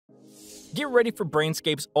Get ready for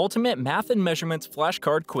Brainscape's ultimate math and measurements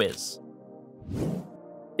flashcard quiz.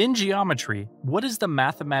 In geometry, what is the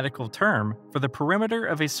mathematical term for the perimeter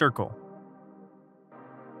of a circle?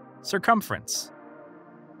 Circumference.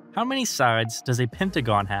 How many sides does a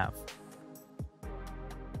pentagon have?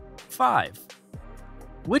 5.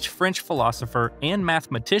 Which French philosopher and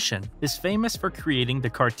mathematician is famous for creating the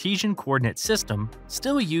Cartesian coordinate system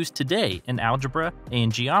still used today in algebra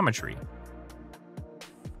and geometry?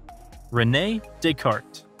 René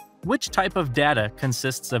Descartes. Which type of data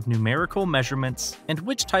consists of numerical measurements and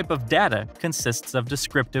which type of data consists of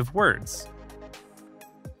descriptive words?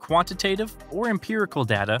 Quantitative or empirical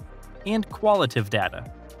data and qualitative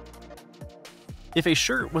data. If a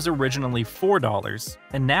shirt was originally $4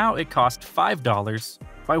 and now it costs $5,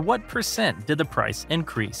 by what percent did the price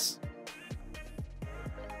increase?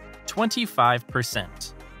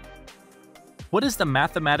 25%. What is the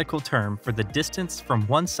mathematical term for the distance from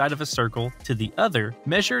one side of a circle to the other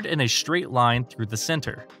measured in a straight line through the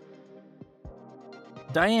center?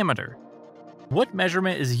 Diameter. What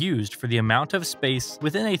measurement is used for the amount of space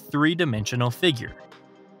within a three-dimensional figure?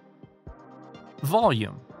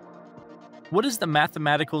 Volume. What is the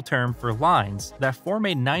mathematical term for lines that form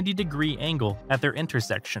a 90-degree angle at their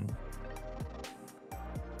intersection?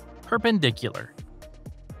 Perpendicular.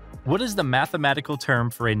 What is the mathematical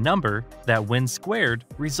term for a number that, when squared,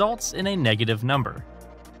 results in a negative number?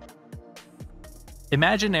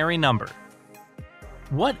 Imaginary number.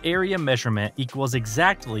 What area measurement equals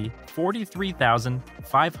exactly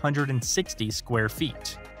 43,560 square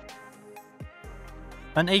feet?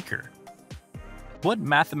 An acre. What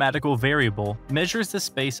mathematical variable measures the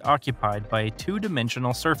space occupied by a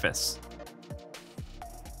two-dimensional surface?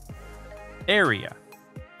 Area.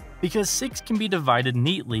 Because 6 can be divided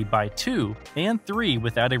neatly by 2 and 3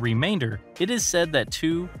 without a remainder, it is said that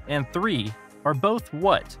 2 and 3 are both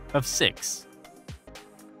what of 6?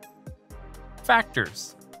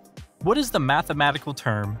 Factors. What is the mathematical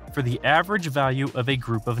term for the average value of a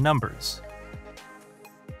group of numbers?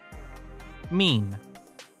 Mean.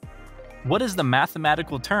 What is the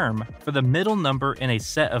mathematical term for the middle number in a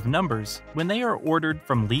set of numbers when they are ordered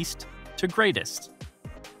from least to greatest?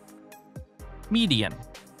 Median.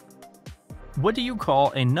 What do you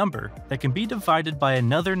call a number that can be divided by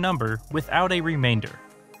another number without a remainder?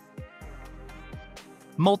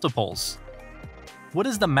 Multiples. What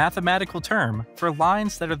is the mathematical term for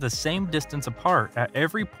lines that are the same distance apart at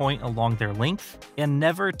every point along their length and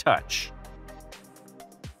never touch?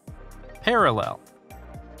 Parallel.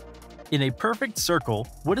 In a perfect circle,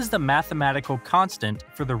 what is the mathematical constant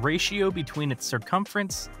for the ratio between its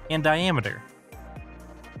circumference and diameter?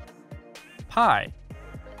 Pi.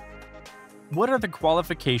 What are the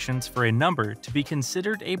qualifications for a number to be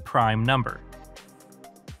considered a prime number?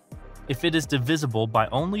 If it is divisible by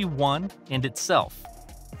only 1 and itself.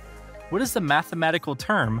 What is the mathematical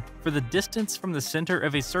term for the distance from the center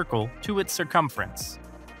of a circle to its circumference?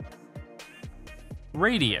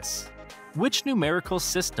 Radius. Which numerical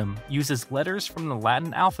system uses letters from the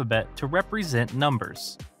Latin alphabet to represent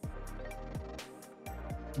numbers?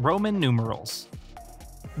 Roman numerals.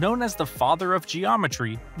 Known as the father of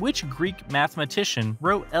geometry, which Greek mathematician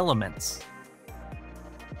wrote Elements?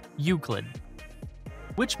 Euclid.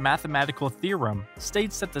 Which mathematical theorem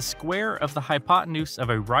states that the square of the hypotenuse of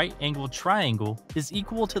a right-angled triangle is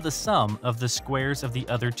equal to the sum of the squares of the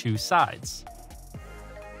other two sides?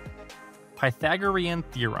 Pythagorean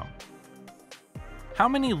theorem. How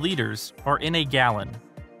many liters are in a gallon?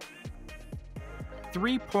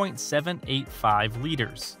 3.785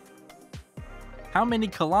 liters. How many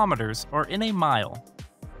kilometers are in a mile?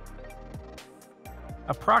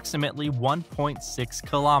 Approximately 1.6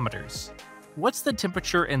 kilometers. What's the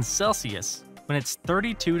temperature in Celsius when it's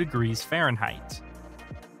 32 degrees Fahrenheit?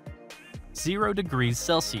 0 degrees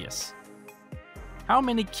Celsius. How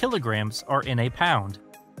many kilograms are in a pound?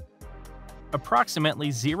 Approximately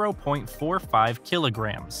 0.45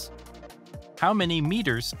 kilograms. How many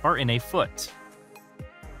meters are in a foot?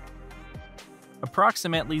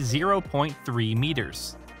 Approximately 0.3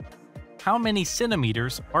 meters. How many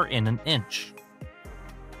centimeters are in an inch?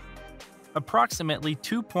 Approximately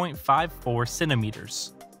 2.54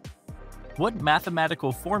 centimeters. What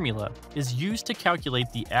mathematical formula is used to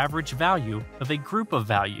calculate the average value of a group of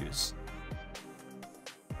values?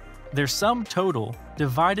 Their sum total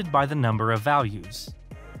divided by the number of values.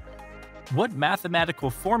 What mathematical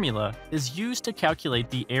formula is used to calculate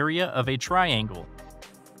the area of a triangle?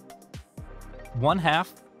 1/2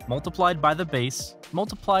 multiplied by the base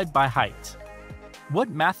multiplied by height. What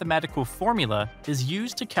mathematical formula is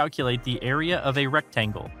used to calculate the area of a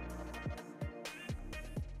rectangle?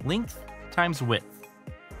 Length times width.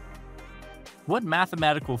 What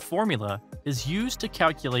mathematical formula is used to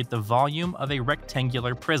calculate the volume of a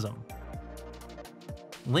rectangular prism?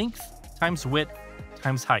 Length times width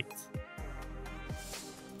times height.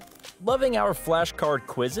 Loving our flashcard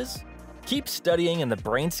quizzes? Keep studying in the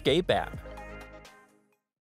Brainscape app.